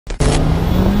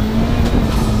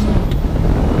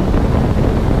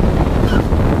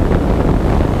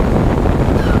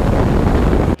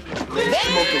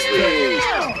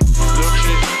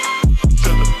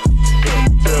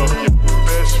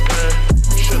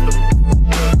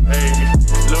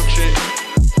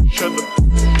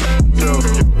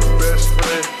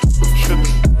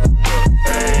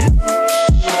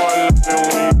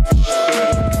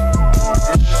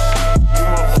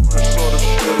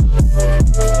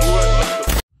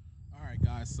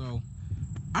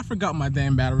forgot my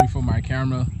damn battery for my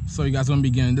camera, so you guys are gonna be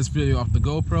getting this video off the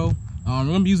GoPro. We're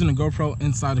gonna be using the GoPro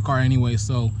inside the car anyway,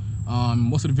 so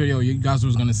most of the video you guys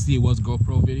was gonna see was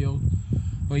GoPro video.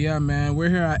 But yeah, man, we're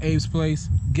here at Abe's place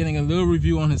getting a little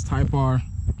review on his Type R.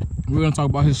 We're gonna talk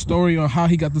about his story on how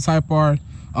he got the Type R.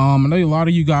 I know a lot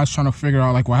of you guys trying to figure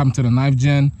out like what happened to the knife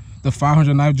gen, the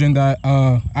 500 knife gen that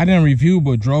I didn't review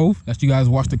but drove, that you guys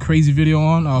watched the crazy video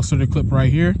on. I'll insert the clip right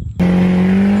here.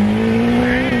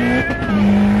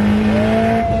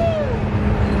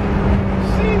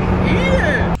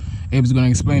 Abe's gonna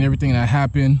explain everything that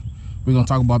happened. We're gonna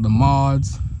talk about the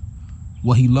mods,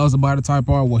 what he loves about the Type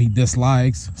R, what he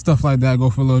dislikes, stuff like that. Go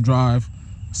for a little drive,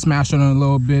 smash it on a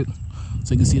little bit,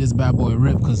 so you can see this bad boy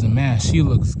rip. Cause man, she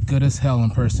looks good as hell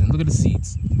in person. Look at the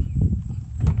seats.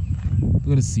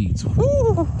 Look at the seats.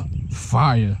 Woo!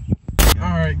 Fire. All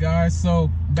right, guys.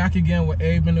 So back again with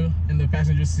Abe in the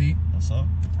passenger seat. What's up?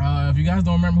 If you guys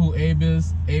don't remember who Abe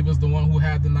is the one who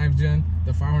had the knife gen,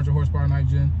 the 500 horsepower knife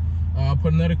gen. I'll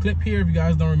put another clip here if you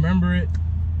guys don't remember it.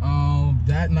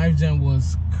 That knife gen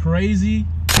was crazy.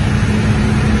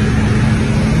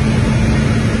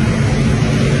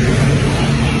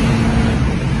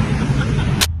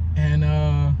 And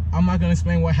I'm not gonna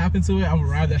explain what happened to it. I would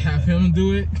rather have him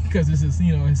do it because this is,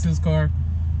 you know, it's his car.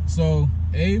 So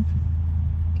Abe,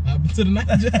 what happened to the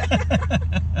knife gen?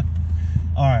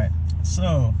 All right,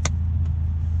 so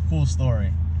cool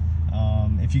story.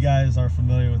 If you guys are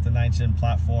familiar with the 9th gen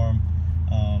platform,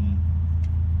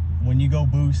 when you go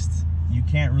boost, you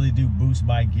can't really do boost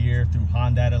by gear through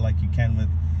Honda like you can with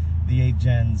the 8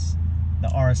 gens, the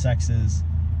RSXs.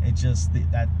 It just,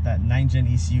 that 9th gen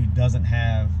ECU doesn't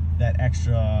have that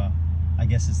extra, I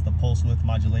guess it's the pulse width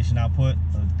modulation output,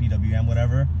 or the PWM,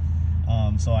 whatever.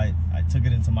 So I took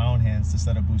it into my own hands to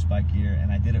set up boost by gear,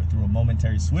 and I did it through a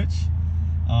momentary switch.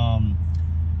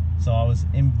 So I was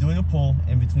doing a pull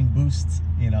in between boost,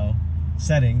 you know,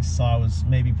 settings. So I was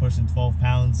maybe pushing 12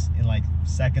 pounds in like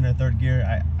 2nd or 3rd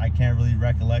gear. I can't really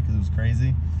recollect because it was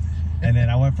crazy. And then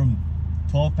I went from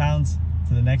 12 pounds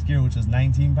to the next gear, which was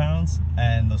 19 pounds.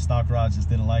 And the stock rods just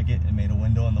didn't like it and made a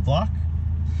window in the block.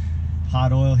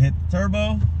 Hot oil hit the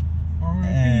turbo.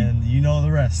 And you know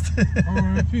the rest.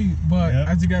 RIP. But yep,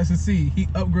 as you guys can see, he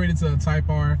upgraded to a Type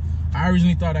R. I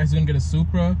originally thought I was gonna get a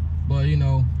Supra, but you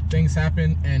know, things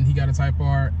happen and he got a Type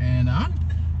R, and I'm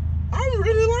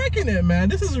really liking it, man.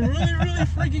 This is really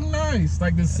freaking nice.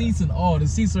 Like the seats and all, the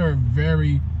seats are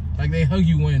very, like, they hug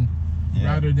you in,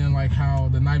 rather than like how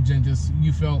the knife gen just,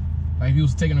 you felt like if he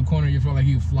was taking a corner, you felt like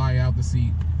he would fly out the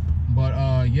seat.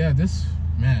 But yeah, this,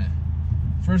 man,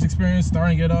 first experience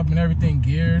starting it up and everything,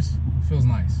 gears, feels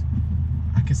nice.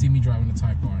 I can see me driving the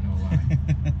Type R, no lie.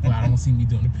 But I don't see me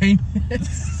doing the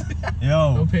payments.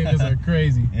 Yo, those payments are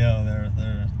crazy. Yo, they're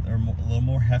a little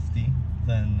more hefty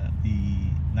than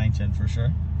the 9th gen for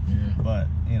sure. Yeah. But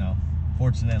you know,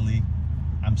 fortunately,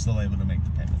 I'm still able to make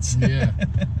the payments. Yeah.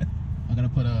 I'm gonna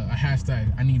put a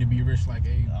hashtag. I need to be rich like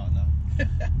Abe. Oh no.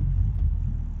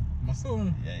 My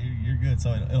son. Yeah, you're good.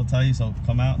 So it'll tell you. So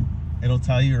come out. It'll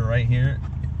tell you right here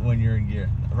when you're in gear,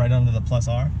 right under the plus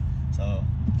R. So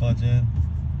clutch in,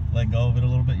 let go of it a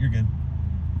little bit. You're good.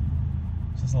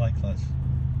 Just a light clutch.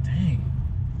 Dang.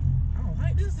 I don't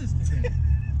like this thing.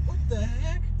 What the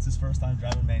heck? It's his first time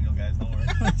driving manual, guys. Don't worry.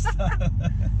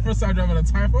 First time driving a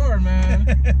Type R, man.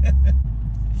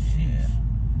 Yeah.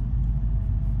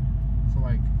 It's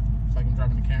like I'm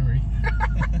driving a Camry.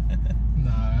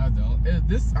 Nah, I don't.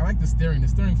 I like the steering. The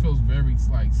steering feels very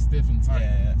like stiff and tight.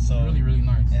 Yeah. So it's really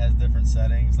nice. It has different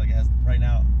settings. Like it has right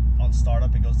now on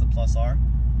startup, it goes to plus R.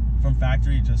 From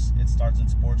factory, it starts in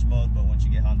sports mode. But once you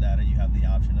get Honda, you have the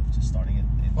option of just starting it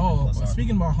in plus R.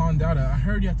 Speaking about Honda, I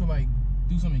heard you have to like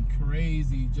do something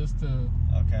crazy just to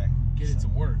get it to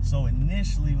work. So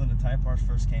initially when the Type R's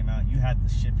first came out, you had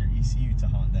to ship your ECU to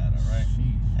Honda, right?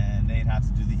 Jeez. And they'd have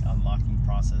to do the unlocking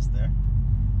process there.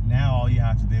 Now all you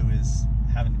have to do is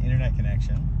have an internet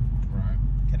connection, right?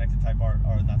 Connect the Type R,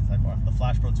 or not the Type R, the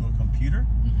Flash Pro to a computer,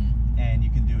 and you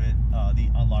can do it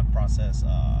the unlock process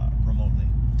remotely.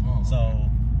 Oh, so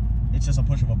okay. it's just a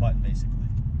push of a button basically.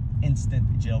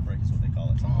 Instant jailbreak is what they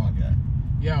call it. Oh, like that.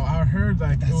 Yeah, I heard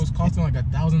like it was costing like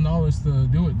 $1,000 to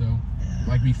do it though. Yeah.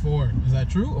 Like before, is that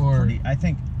true? Or I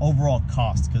think overall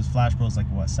cost, because Flash Pro is like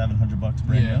what, $700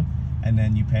 brand new, and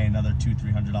then you pay another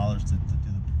 $200-300 to do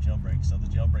the jailbreak. So the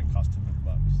jailbreak costs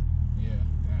 $200. Yeah.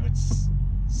 Which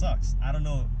sucks. I don't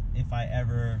know if I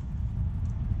ever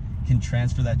can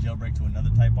transfer that jailbreak to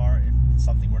another Type R if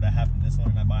something were to happen to this one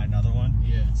and I buy another one.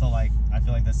 Yeah. So like I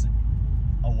feel like that's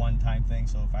a one-time thing.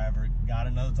 So if I ever got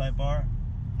another Type R,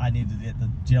 I need to get the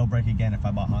jailbreak again if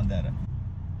I bought Honda.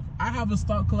 I have a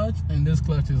stock clutch, and this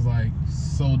clutch is like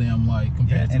so damn light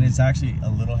compared to. And it's actually a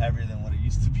little heavier than what it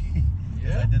used to be.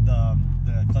 Yeah. I did the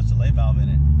clutch delay valve in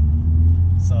it.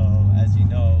 So as you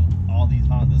know, all these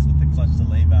Hondas with the clutch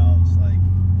delay valves, like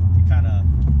it kind of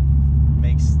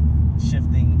makes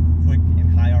shifting quick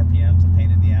and high RPMs a pain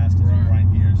in the ass because you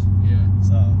grind gears. Yeah.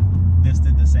 So this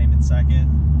did the same in second.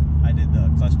 I did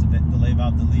the clutch delay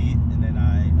valve delete, and then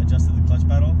I adjusted the clutch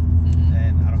pedal,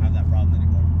 and I don't have that problem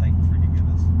anymore. Thank freaking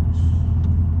goodness.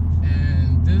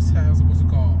 And this has what's it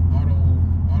called? Auto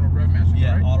rev match.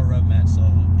 Yeah, right? auto rev match. So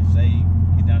if say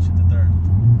you downshift to third.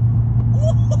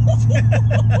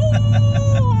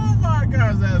 Oh my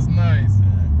gosh, that's nice.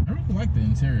 Yeah. I really like the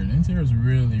interior. The interior is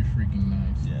really freaking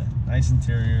nice. Yeah, nice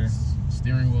interior.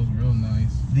 Steering wheel's real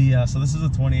nice. The so this is a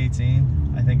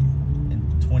 2018. I think in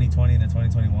 2020 and the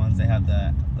 2021s they have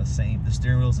the same. The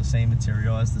steering wheel is the same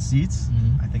material as the seats.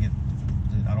 I think it.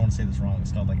 I don't want to say this wrong.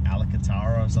 It's called like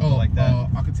Alcantara or something like that.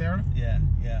 Alcantara? Yeah,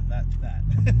 that.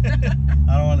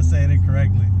 I don't want to say it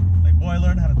incorrectly. Like, boy, I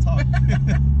learned how to talk.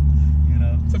 You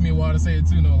know. Took me a while to say it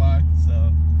too, no lie.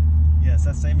 So, yeah, it's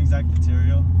that same exact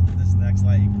material. This next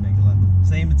light, you can make a lot.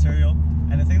 Same material.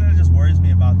 And the thing that just worries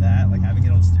me about that, like having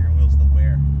it on the steering wheel, is the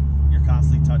wear. You're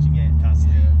constantly touching it,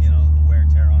 constantly, you know, the wear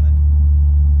and tear on it.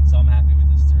 So I'm happy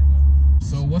with this steering wheel.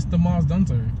 So what's the mods done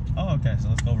to her? Oh, okay. So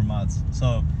let's go over mods.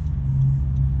 So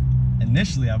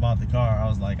initially, I bought the car. I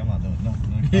was like, I'm not doing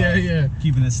nothing. Yeah.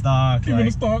 Keeping it stock. Keeping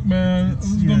it stock, man.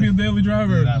 This is gonna be a daily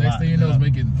driver. Dude, next thing you know, it's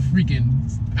making freaking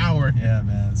power. Yeah,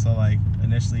 man. So like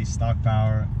initially, stock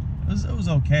power. It was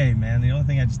okay, man. The only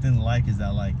thing I just didn't like is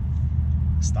that like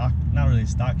stock, not really a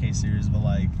stock K series, but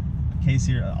like a K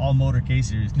series, all motor K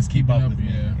series can keep up with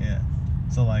me. Yeah.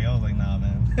 So like I was like, nah,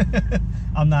 man.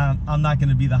 I'm not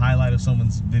gonna be the highlight of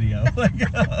someone's video, like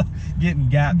getting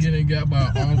gapped. Getting gapped by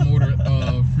all motor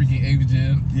freaking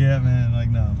agent. Yeah, man. Like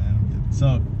no, man. I'm good.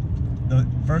 So the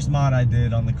first mod I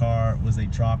did on the car was a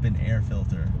drop-in air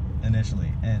filter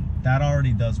initially, and that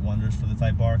already does wonders for the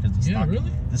Type R because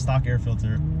the stock air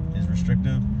filter is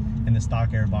restrictive, and the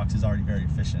stock air box is already very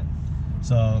efficient.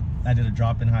 So I did a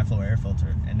drop-in high-flow air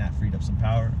filter, and that freed up some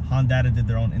power. Honda did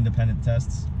their own independent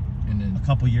tests a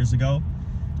couple years ago,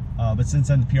 but since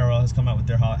then the PRL has come out with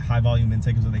their high-volume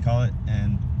intake, is what they call it,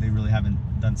 and they really haven't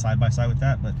done side-by-side with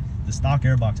that. But the stock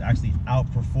air box actually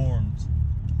outperformed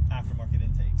aftermarket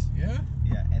intakes. Yeah.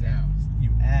 Yeah, and then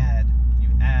you add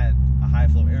a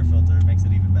high-flow air filter, it makes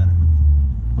it even better.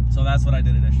 So that's what I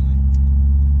did initially.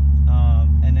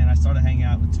 And then I started hanging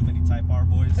out with too many Type R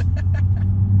boys.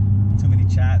 Too many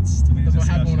chats, too many discussions. That's what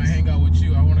happens when I hang out with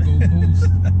you. I want to go boost.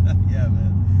 Yeah,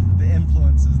 man. The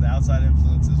influences, the outside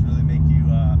influences really make you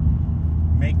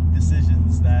make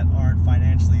decisions that aren't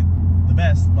financially the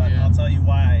best, but I'll tell you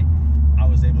why I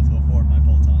was able to afford my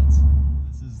bolt-ons.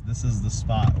 This is the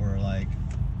spot where like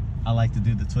I like to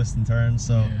do the twists and turns,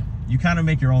 so you kind of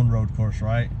make your own road course,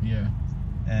 right? Yeah.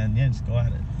 And yeah, just go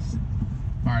at it.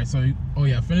 All right, so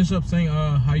finish up saying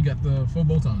how you got the full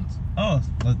bolt-ons. Oh,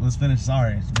 let's finish.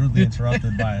 Sorry, rudely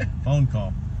interrupted by a phone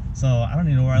call. So I don't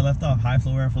even know where I left off. High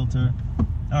flow air filter.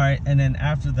 All right, and then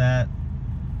after that,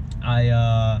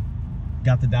 I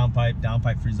got the downpipe.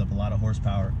 Downpipe frees up a lot of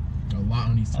horsepower. A lot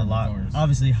on these turbo cars.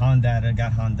 Obviously, Honda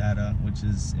got Honda, which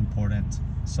is important.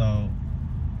 So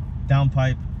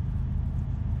downpipe,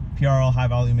 PRL high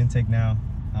volume intake now.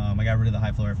 I got rid of the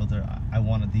high flow air filter. I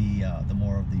wanted the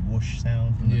more of the whoosh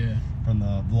sound from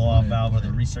the blow off valve or the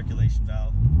recirculation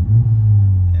valve.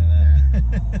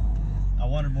 I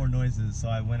wanted more noises, so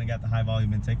I went and got the high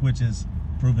volume intake, which is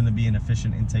proven to be an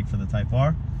efficient intake for the Type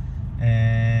R.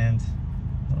 And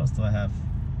what else do I have?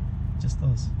 Just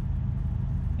those.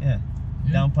 Yeah.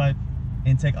 Downpipe,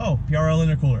 intake. Oh, PRL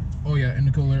intercooler. Oh yeah,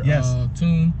 intercooler. Yes.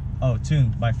 Tune. Oh,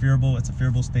 tune by Fearable. It's a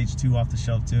Fearable Stage 2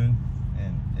 off-the-shelf tune,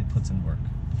 and it puts in work.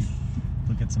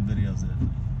 Look at some videos of it.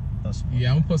 Yeah,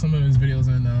 I'm gonna put some of his videos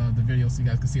in the video so you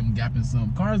guys can see him gapping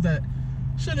some cars that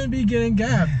shouldn't be getting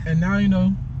gapped, and now you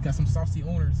know got some soft seat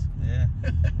owners. Yeah.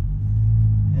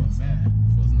 Oh man,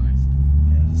 feels nice.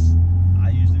 Yeah, I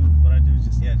usually what I do is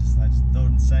I just throw it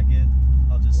in second.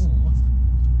 I'll just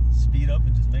speed up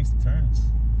and just make some turns.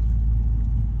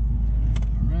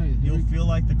 All right. You'll feel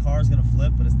like the car's gonna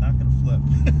flip, but it's not gonna flip.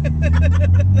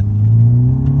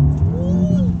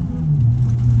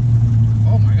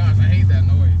 Oh my gosh, I hate that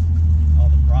noise. All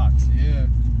the rocks. Yeah.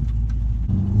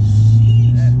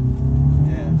 Sheesh.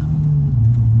 Yeah.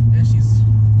 And she's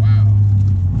wow.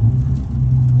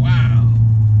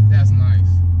 That's nice.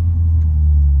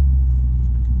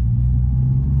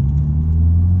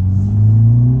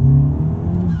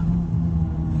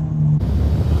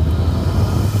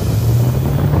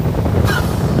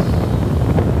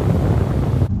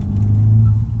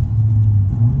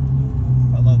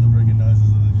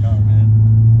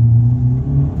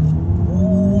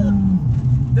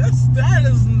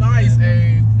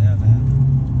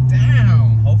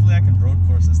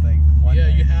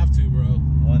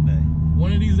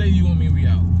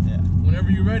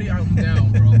 whenever you're ready, I'm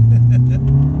down, bro.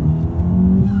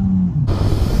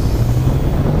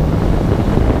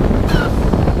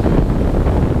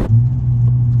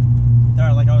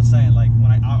 Like I was saying, like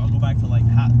when I'll go back to like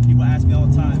how people ask me all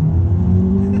the time,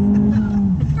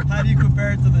 how do you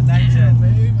compare it to the night gen?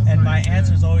 And my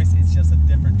answer is always, it's just a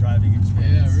different driving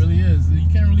experience. Yeah, it really is. You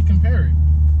can't really compare it.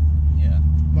 Yeah.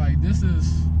 Like this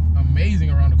is amazing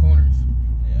around the corners.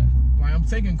 Yeah. Like I'm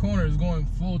taking corners going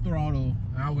full throttle.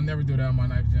 I would never do that on my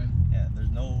night gen. Yeah, there's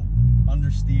no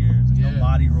understeers, there's no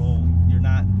body roll. You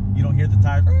don't hear the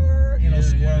tires,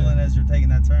 swirling as you're taking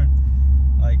that turn.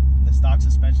 Like the stock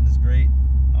suspension is great.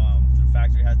 Through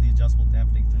factory, it has the adjustable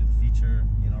dampening through the feature.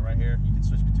 Right here, you can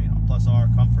switch between plus R,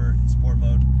 comfort, and sport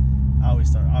mode. I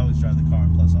always drive the car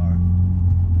in plus R.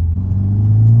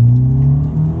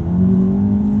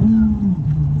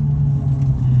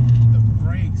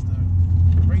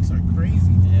 The brakes are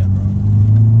crazy. Yeah, bro.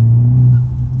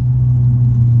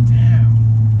 Damn.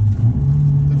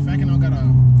 The fact I don't gotta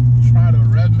try to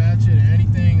rev match it or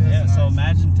anything. That's nice. So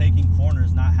imagine taking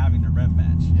corners not having to rev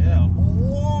match. Yeah.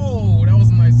 Whoa, that was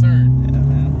a nice turn. Yeah,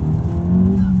 man.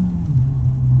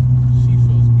 She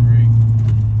feels great.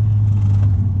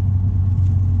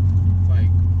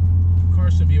 Like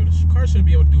cars shouldn't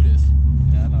be able to do this.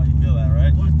 Yeah, I know, you feel that,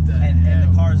 right? What the hell? And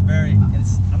the car is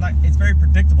it's very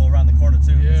predictable around the corner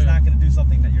too. Yeah. It's not gonna do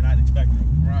something that you're not expecting.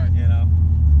 Right.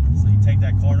 So you take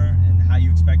that corner and how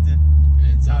you expect it,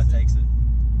 it's how it takes it.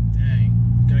 Dang.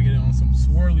 Gotta get it on some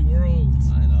swirly roads.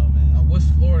 I know, man. I wish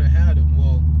Florida had them.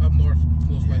 Well, up north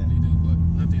most likely do, but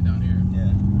nothing down here.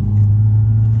 Yeah.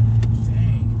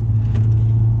 Dang.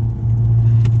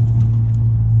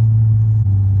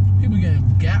 People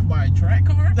getting gapped by a track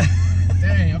car?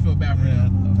 Dang, I feel bad for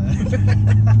them.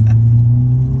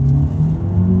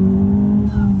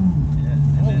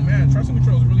 Oh man, traction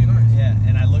control is really nice. Yeah,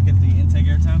 and I look at the intake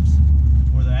air temps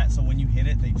where they're at. So when you hit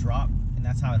it, they drop, and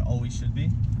that's how it always should be.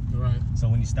 Right. So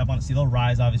when you step on it, see they'll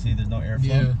rise. Obviously, there's no airflow.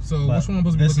 Yeah. So which one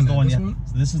was this?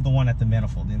 This is the one at the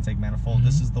manifold, the intake manifold. Mm-hmm.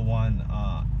 This is the one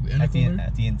at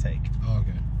the intake. Oh,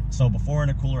 okay. So before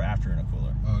intercooler, after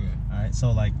intercooler. Okay. All right.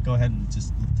 So like, go ahead and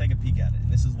just take a peek at it.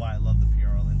 And this is why I love the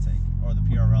PRL intake or the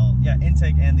PRL,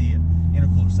 intake and the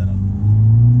intercooler setup,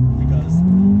 because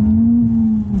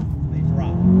they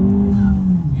drop.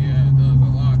 Yeah, it does a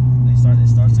lot. It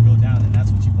starts to go down, and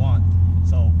that's what you want.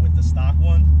 So with the stock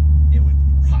one, it would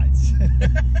rise.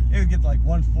 It would get to like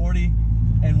 140,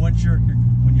 and once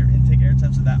when your intake air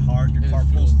temps are that hard, your car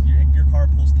pulls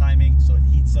timing, so it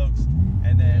heat soaks,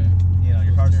 and then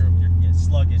your car's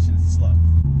sluggish and it's slow.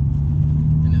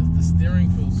 And the steering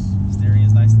steering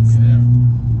is nice and stiff.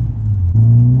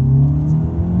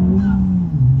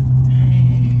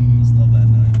 Dang. Just love that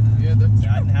noise, man. Yeah, that's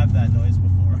I didn't have that noise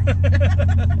before.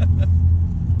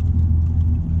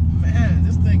 Man,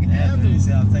 this thing handles. You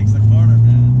see how it takes the corner,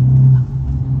 man.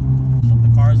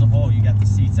 The car as a whole, you got the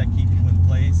seats that keep you in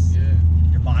place. Yeah.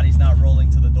 Your body's not rolling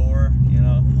to the door,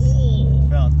 Whoa.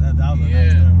 Felt that was a Yeah.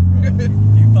 nice turn, bro.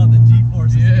 You felt the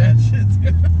G-forces in that shit,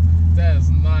 too. That is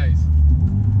nice.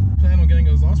 Plan on getting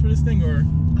exhaust for this thing, or?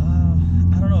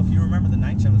 I don't know. If you remember, the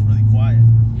night gen was really quiet.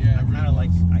 Yeah, I kind of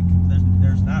like.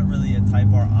 There's not really a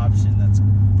Type R option that's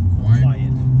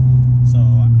quiet. So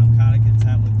I'm kind of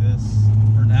content with this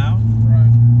for now.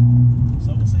 Right.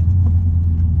 So we'll see.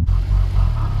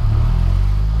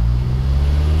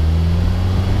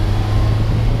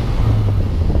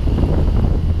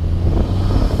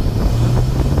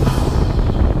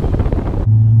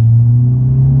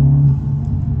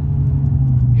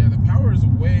 Yeah, the power is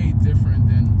way different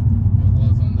than it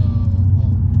was on the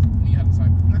when you had the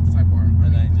not the Type R, the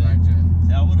night gen.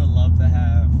 See, I would have loved to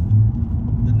have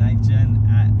the night gen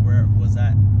at where it was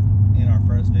at in our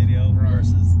first video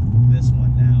versus this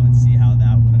one now, and see how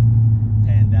that would have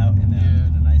panned out in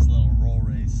a nice little roll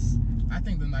race. I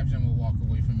think the night gen will walk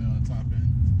away from it on the top end.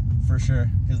 For sure,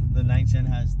 because the night gen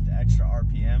has the extra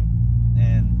RPM,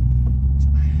 and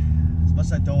as much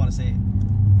as I don't want to say it,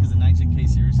 because the night gen K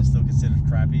series is still considered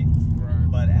crappy,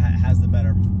 but it has the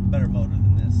better motor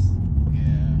than this.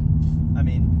 Yeah. I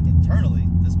mean, internally,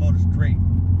 this motor's great.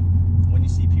 When you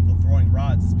see people throwing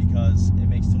rods, it's because it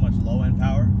makes too much low end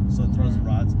power, so it throws the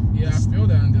rods. Yeah, I feel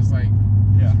that, and just like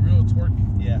it's real torquey.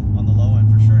 Yeah, on the low end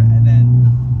for sure. And then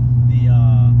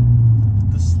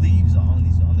the sleeves on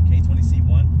the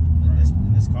K20C1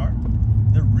 in this car,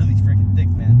 they're really freaking thick,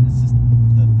 man. It's just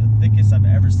the thickest I've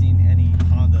ever seen any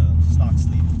Honda stock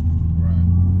sleeve. Right.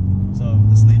 So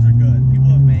the sleeves are good. People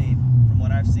have made, from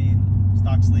what I've seen,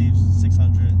 stock sleeves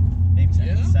 600, maybe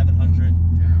 700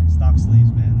 stock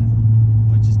sleeves, man.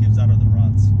 Which just gives out other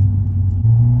rods.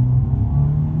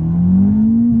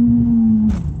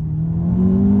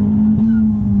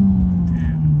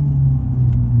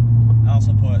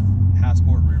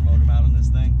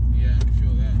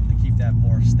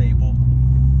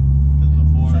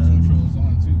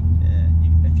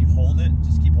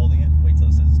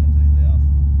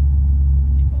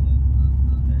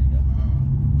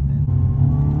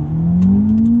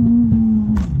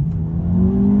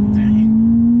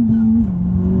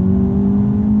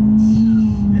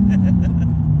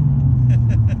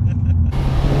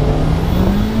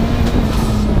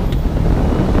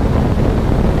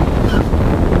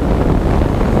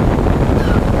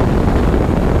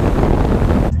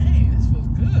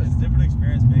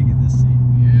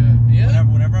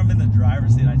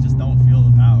 driver's seat, I just don't feel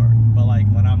the power. But like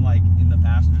when I'm like in the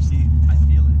passenger seat, I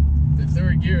feel it. The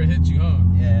third gear hit you, huh?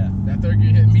 Yeah. That third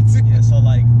gear hit me too. Yeah, so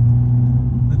like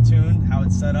the tune, how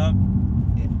it's set up,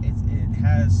 it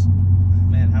has,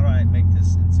 man, how do I make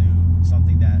this into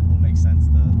something that will make sense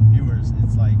to the viewers?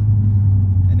 It's like,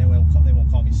 and they won't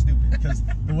call me stupid, because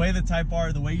the way the Type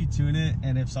R, the way you tune it,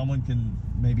 and if someone can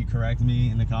maybe correct me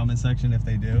in the comment section if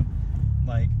they do,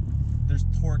 like there's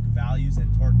torque values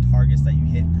and torque targets that you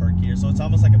hit per gear, so it's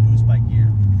almost like a boost by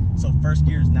gear. So first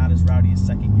gear is not as rowdy as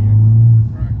second gear.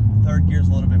 Right. Third gear is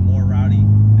a little bit more rowdy,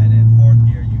 and then fourth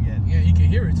gear you get, yeah, you can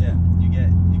hear it too. Yeah,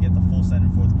 you get the full set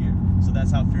in fourth gear. So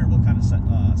that's how Fear will kind of set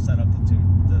up the tune,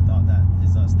 that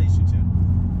is stage 2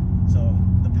 tune. So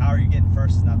the power you get in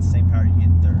first is not the same power you get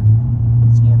in third.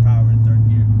 It's more power in third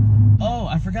gear. Oh,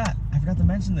 I forgot to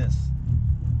mention this.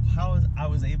 How I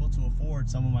was able to afford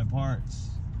some of my parts.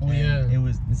 Oh, and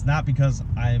yeah. It's not because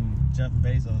I'm Jeff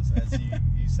Bezos, as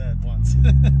you said once.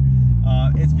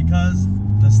 It's because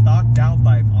the stock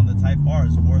downpipe on the Type R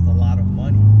is worth a lot of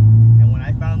money. And when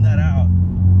I found that out,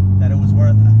 that it was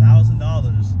worth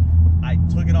 $1,000, I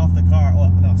took it off the car. Oh,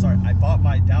 no, sorry. I bought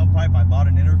my downpipe. I bought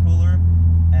an intercooler,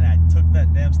 and I took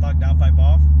that damn stock downpipe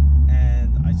off,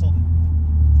 and I sold it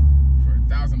for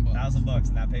 $1,000. $1,000,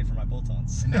 and that paid for my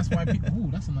bolt-ons. And that's why people. Ooh,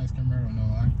 that's a nice Camaro, no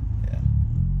lie. Yeah.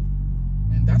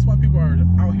 And that's why people are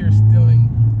out here stealing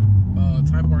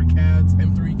Type R CADs,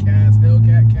 M3 CADs,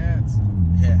 Hellcat CADs.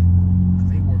 Yeah.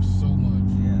 They worth so much.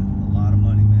 Yeah, a lot of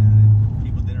money, man. And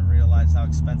people didn't realize how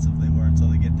expensive they were until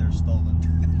they get theirs stolen.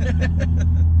 Yeah,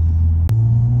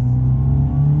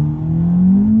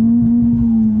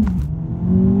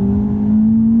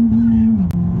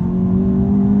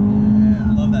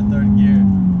 I love that third gear.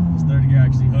 This third gear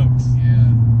actually hooks.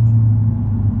 Yeah.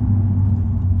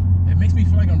 It makes me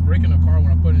feel like I'm braking a car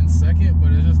when I put it in second,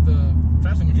 but it's just the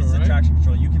traction control, It's the right? traction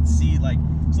control. You can see, like,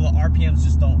 so the RPMs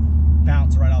just don't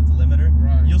bounce right off the limiter.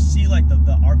 Right. You'll see, like, it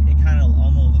kind of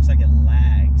almost looks like it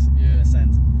lags, in a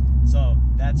sense. So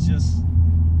that's just,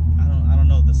 I don't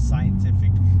know the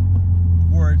scientific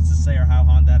words to say or how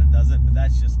Honda does it, but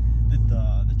that's just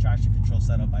the traction control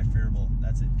setup by Fearable.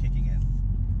 That's it kicking in.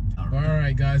 All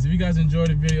right, guys. If you guys enjoyed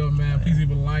the video, man, please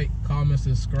leave a like, comment,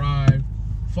 subscribe.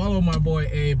 Follow my boy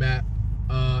Abe at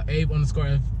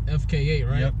Abe_FK8,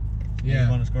 right? Yep. Yeah.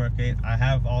 Abe_FK8. I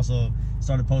have also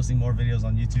started posting more videos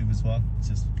on YouTube as well. It's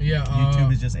just, yeah.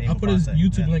 YouTube is just Abe. I'll put his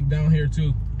YouTube link down here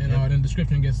too, and in the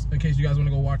description, in case you guys want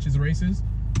to go watch his races.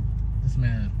 This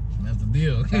man, that's the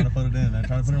deal. Trying to put it in, man.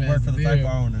 Trying to put in work for the Type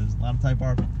R owners. A lot of Type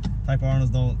R owners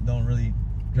don't really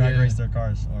drag race their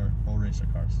cars or roll race their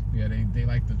cars. Yeah, they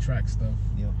like the track stuff.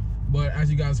 Yep. But as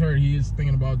you guys heard, he is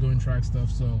thinking about doing track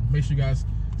stuff. So make sure you guys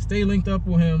stay linked up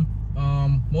with him.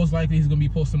 Most likely he's gonna be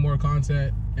posting more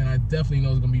content, and I definitely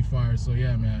know it's gonna be fire. So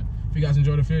yeah, man. If you guys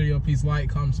enjoyed the video, please like,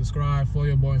 comment, subscribe, follow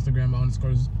your boy Instagram at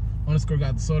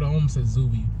 _got the soda. I almost said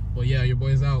ZOOVIE. But yeah, your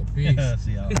boy's out. Peace.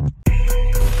 See y'all.